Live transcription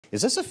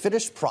Is this a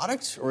finished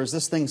product, or is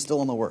this thing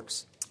still in the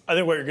works? I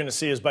think what you're going to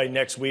see is by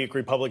next week,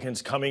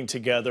 Republicans coming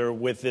together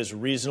with this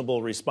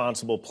reasonable,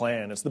 responsible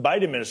plan. It's the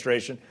Biden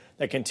administration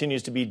that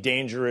continues to be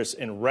dangerous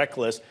and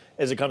reckless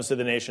as it comes to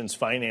the nation's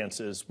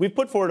finances. We've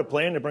put forward a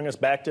plan to bring us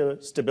back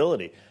to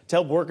stability, to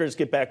help workers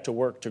get back to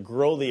work, to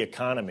grow the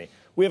economy.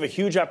 We have a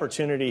huge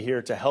opportunity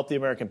here to help the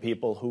American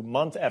people who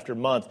month after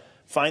month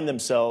find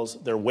themselves,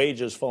 their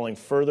wages falling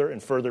further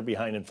and further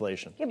behind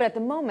inflation. Yeah, but at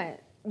the moment,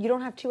 you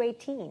don't have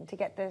 218 to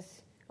get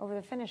this over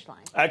the finish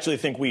line. I actually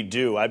think we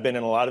do. I've been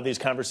in a lot of these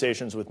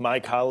conversations with my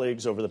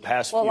colleagues over the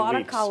past few weeks.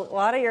 A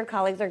lot of your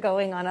colleagues are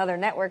going on other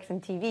networks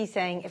and TV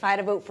saying, if I had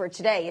to vote for it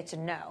today, it's a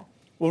no.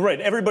 Well,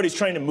 right. Everybody's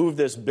trying to move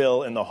this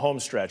bill in the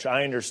home stretch.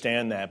 I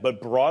understand that. But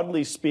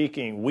broadly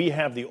speaking, we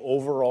have the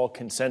overall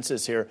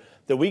consensus here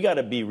that we got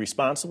to be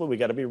responsible, we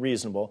got to be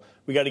reasonable,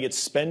 we got to get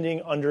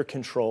spending under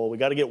control, we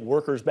got to get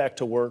workers back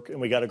to work, and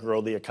we got to grow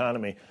the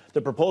economy.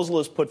 The proposal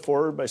is put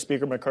forward by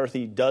Speaker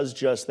McCarthy does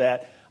just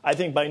that. I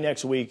think by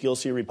next week, you'll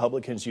see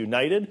Republicans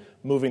united,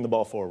 moving the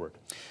ball forward.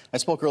 I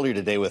spoke earlier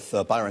today with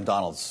Byron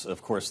Donalds,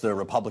 of course, the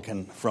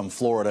Republican from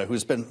Florida,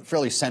 who's been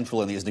fairly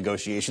central in these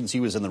negotiations. He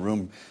was in the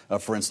room,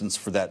 for instance,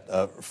 for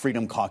that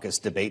Freedom Caucus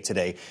debate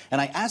today. And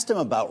I asked him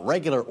about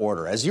regular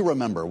order. As you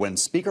remember, when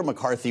Speaker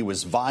McCarthy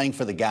was vying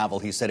for the gavel,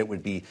 he said it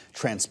would be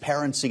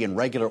transparency and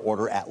regular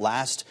order at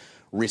last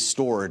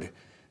restored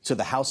to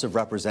the House of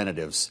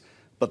Representatives.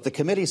 But the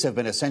committees have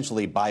been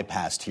essentially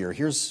bypassed here.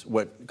 Here's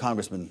what the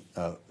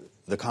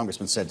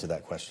congressman said to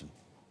that question.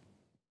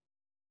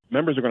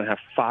 Members are going to have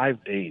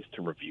 5 days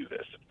to review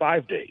this.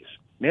 5 days.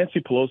 Nancy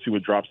Pelosi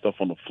would drop stuff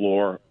on the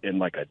floor in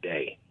like a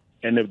day.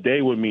 And the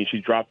day would mean she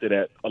dropped it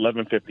at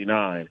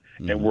 11:59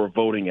 and we're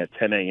voting at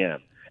 10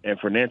 a.m. And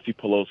for Nancy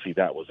Pelosi,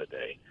 that was a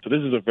day. So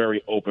this is a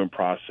very open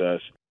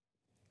process.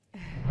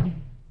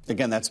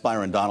 Again, that's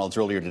Byron Donalds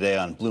earlier today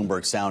on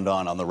Bloomberg Sound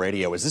On the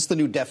radio. Is this the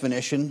new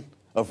definition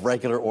of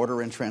regular order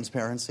and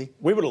transparency?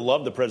 We would have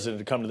loved the president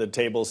to come to the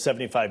table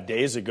 75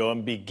 days ago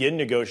and begin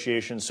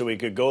negotiations so we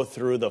could go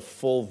through the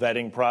full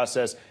vetting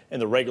process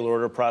and the regular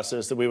order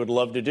process that we would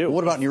love to do. Well,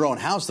 what about in your own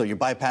House, though? You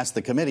bypassed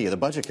the committee, the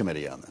budget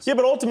committee on this. Yeah,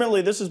 but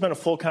ultimately, this has been a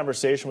full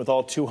conversation with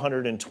all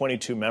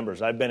 222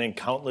 members. I've been in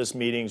countless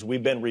meetings.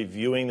 We've been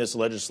reviewing this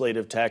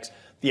legislative text.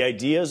 The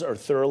ideas are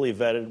thoroughly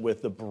vetted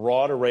with the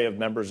broad array of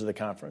members of the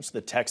conference.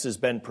 The text has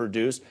been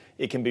produced.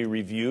 It can be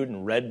reviewed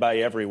and read by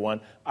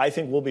everyone. I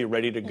think we'll be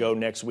ready to go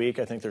next week.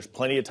 I think there's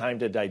plenty of time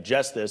to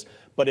digest this.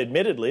 But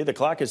admittedly, the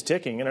clock is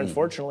ticking, and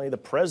unfortunately, the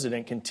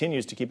president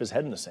continues to keep his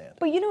head in the sand.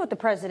 But you know what the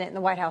president and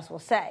the White House will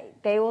say.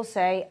 They will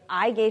say,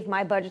 I gave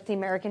my budget to the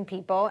American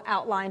people,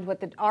 outlined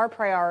what our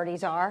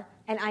priorities are,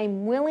 and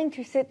I'm willing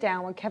to sit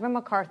down with Kevin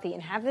McCarthy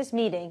and have this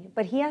meeting,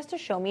 but he has to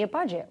show me a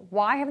budget.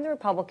 Why haven't the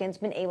Republicans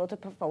been able to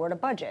put forward a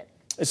budget?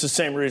 It's the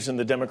same reason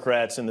the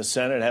Democrats in the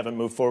Senate haven't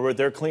moved forward with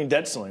their clean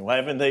debt ceiling. Why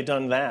haven't they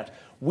done that?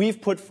 We've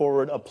put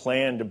forward a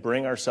plan to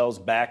bring ourselves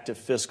back to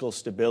fiscal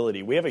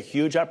stability. We have a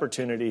huge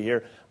opportunity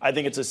here. I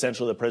think it's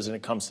essential the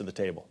president comes to the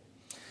table.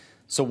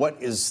 So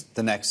what is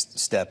the next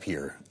step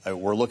here?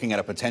 We're looking at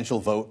a potential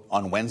vote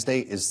on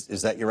Wednesday.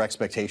 Is that your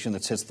expectation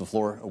that hits the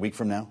floor a week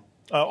from now?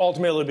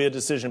 Ultimately, it'll be a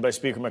decision by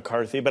Speaker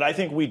McCarthy. But I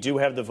think we do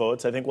have the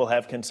votes. I think we'll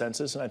have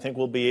consensus, and I think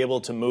we'll be able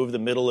to move the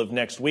middle of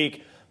next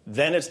week.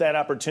 Then it's that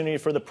opportunity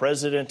for the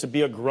president to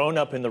be a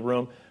grown-up in the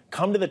room,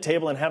 come to the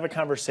table and have a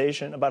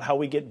conversation about how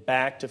we get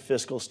back to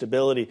fiscal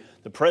stability.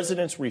 The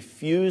president's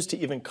refused to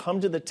even come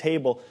to the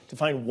table to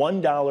find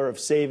 $1 of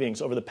savings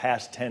over the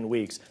past 10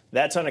 weeks.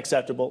 That's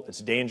unacceptable.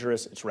 It's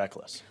dangerous. It's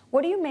reckless.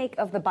 What do you make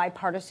of the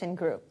bipartisan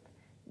group?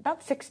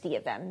 About 60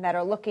 of them that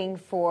are looking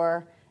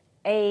for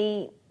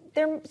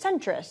they're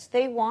centrists.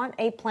 They want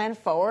a plan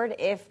forward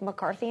if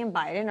McCarthy and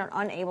Biden are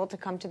unable to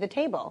come to the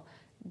table.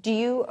 Do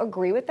you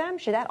agree with them?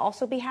 Should that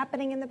also be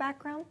happening in the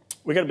background?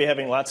 We're going to be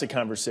having lots of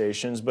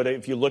conversations, but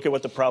if you look at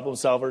what the problem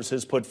solvers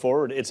has put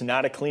forward, it's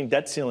not a clean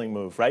debt ceiling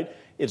move, right?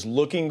 It's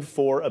looking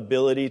for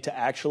ability to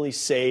actually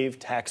save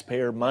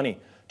taxpayer money,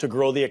 to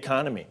grow the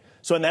economy.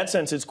 So in that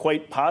sense, it's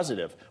quite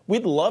positive.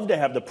 We'd love to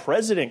have the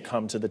president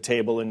come to the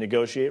table and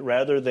negotiate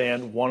rather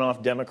than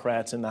one-off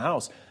Democrats in the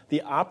House.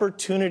 The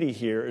opportunity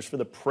here is for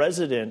the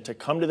president to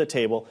come to the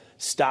table,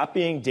 stop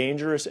being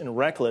dangerous and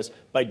reckless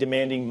by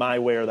demanding my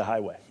way or the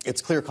highway.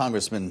 It's clear,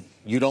 Congressman,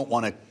 you don't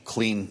want a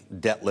clean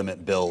debt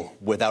limit bill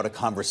without a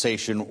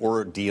conversation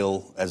or a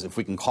deal, as if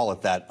we can call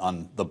it that,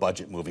 on the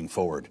budget moving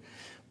forward.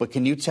 But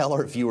can you tell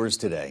our viewers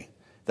today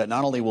that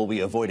not only will we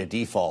avoid a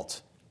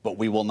default, but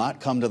we will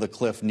not come to the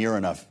cliff near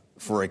enough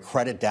for a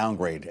credit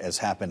downgrade as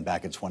happened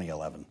back in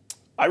 2011?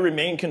 I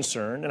remain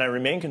concerned, and I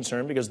remain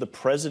concerned because the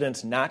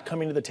president's not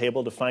coming to the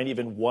table to find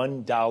even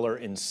 $1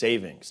 in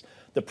savings.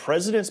 The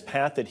president's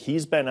path that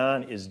he's been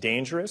on is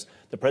dangerous.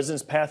 The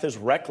president's path is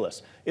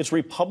reckless. It's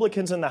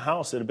Republicans in the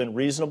House that have been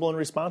reasonable and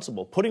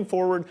responsible, putting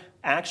forward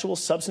actual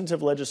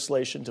substantive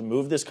legislation to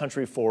move this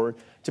country forward,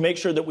 to make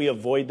sure that we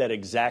avoid that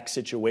exact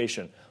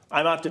situation.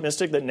 I'm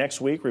optimistic that next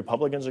week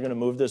Republicans are going to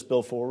move this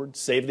bill forward,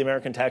 save the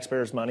American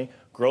taxpayers money,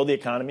 grow the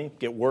economy,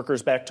 get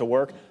workers back to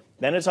work.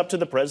 Then it's up to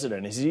the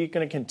president. Is he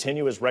going to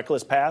continue his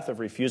reckless path of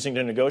refusing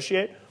to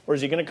negotiate, or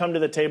is he going to come to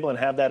the table and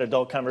have that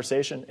adult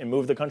conversation and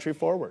move the country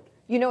forward?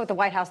 You know what the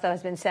White House, though,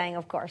 has been saying,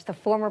 of course. The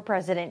former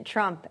President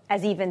Trump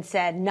has even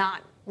said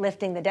not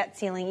lifting the debt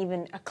ceiling,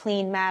 even a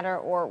clean matter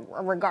or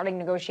regarding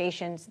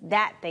negotiations,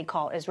 that they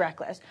call is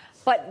reckless.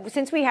 But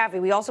since we have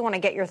you, we also want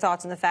to get your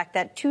thoughts on the fact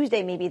that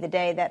Tuesday may be the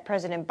day that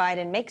President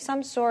Biden makes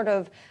some sort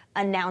of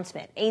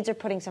announcement. Aides are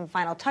putting some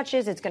final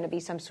touches. It's going to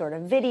be some sort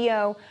of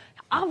video.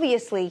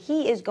 Obviously,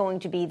 he is going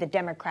to be the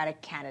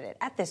Democratic candidate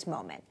at this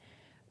moment.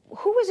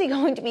 Who is he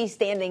going to be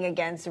standing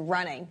against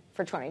running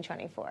for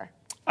 2024?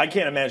 I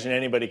can't imagine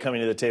anybody coming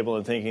to the table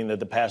and thinking that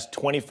the past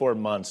 24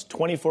 months,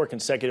 24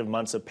 consecutive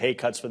months of pay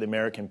cuts for the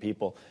American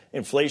people,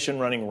 inflation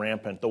running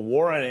rampant, the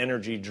war on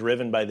energy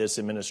driven by this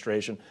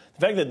administration,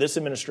 the fact that this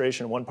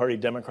administration, one-party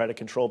Democratic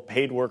control,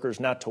 paid workers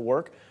not to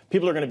work,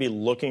 people are going to be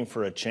looking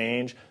for a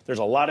change. There's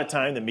a lot of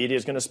time. The media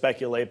is going to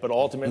speculate, but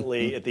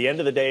ultimately, at the end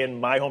of the day,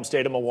 in my home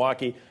state of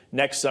Milwaukee,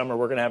 next summer,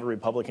 we're going to have a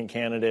Republican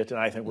candidate, and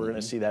I think we're going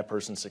to see that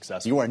person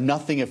successful. You are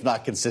nothing if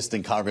not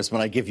consistent,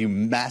 Congressman. I give you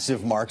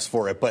massive marks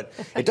for it, but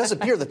it does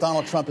appear that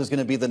Donald Trump is going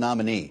to be the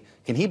nominee.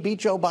 Can he beat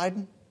Joe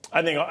Biden?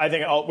 I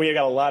think we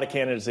got a lot of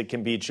candidates that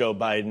can beat Joe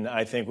Biden.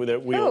 I think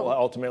that we will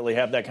ultimately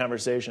have that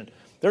conversation.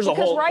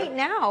 Because right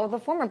now, the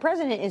former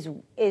president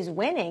is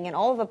winning, and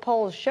all of the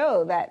polls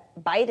show that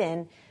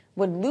Biden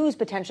would lose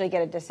potentially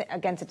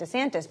against a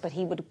DeSantis, but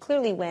he would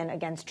clearly win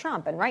against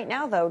Trump. And right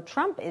now, though,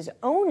 Trump is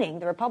owning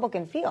the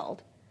Republican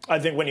field. I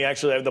think when you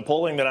actually have the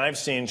polling that I've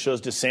seen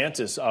shows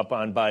DeSantis up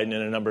on Biden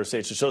in a number of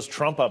states. It shows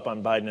Trump up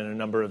on Biden in a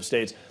number of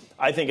states.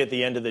 I think at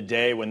the end of the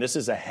day, when this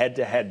is a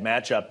head-to-head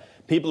matchup,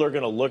 people are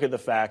going to look at the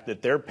fact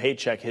that their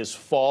paycheck has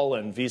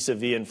fallen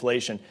vis-a-vis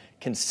inflation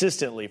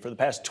consistently for the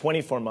past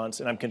 24 months,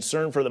 and I'm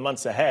concerned for the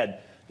months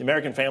ahead. The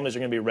American families are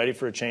going to be ready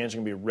for a change,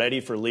 going to be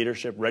ready for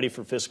leadership, ready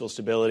for fiscal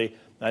stability,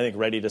 and I think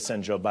ready to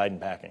send Joe Biden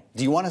packing.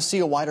 Do you want to see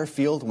a wider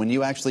field when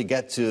you actually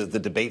get to the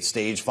debate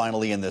stage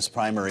finally in this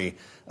primary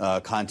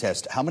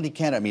contest? How many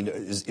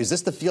is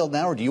this the field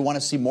now, or do you want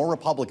to see more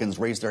Republicans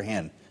raise their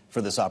hand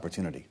for this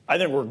opportunity? I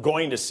think we're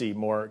going to see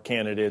more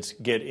candidates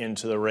get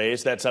into the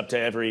race. That's up to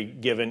every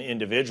given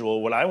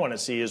individual. What I want to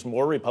see is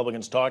more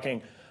Republicans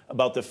talking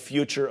about the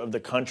future of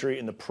the country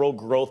and the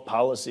pro-growth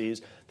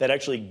policies that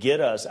actually get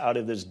us out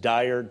of this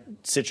dire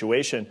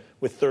situation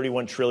with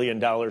 $31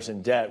 trillion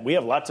in debt. We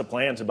have lots of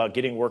plans about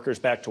getting workers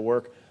back to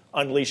work,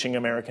 unleashing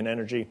American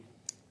energy,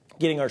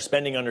 getting our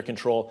spending under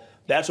control.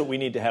 That's what we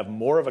need to have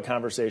more of a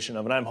conversation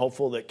of, and I'm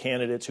hopeful that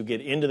candidates who get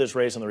into this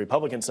race on the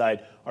Republican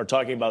side are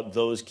talking about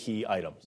those key items.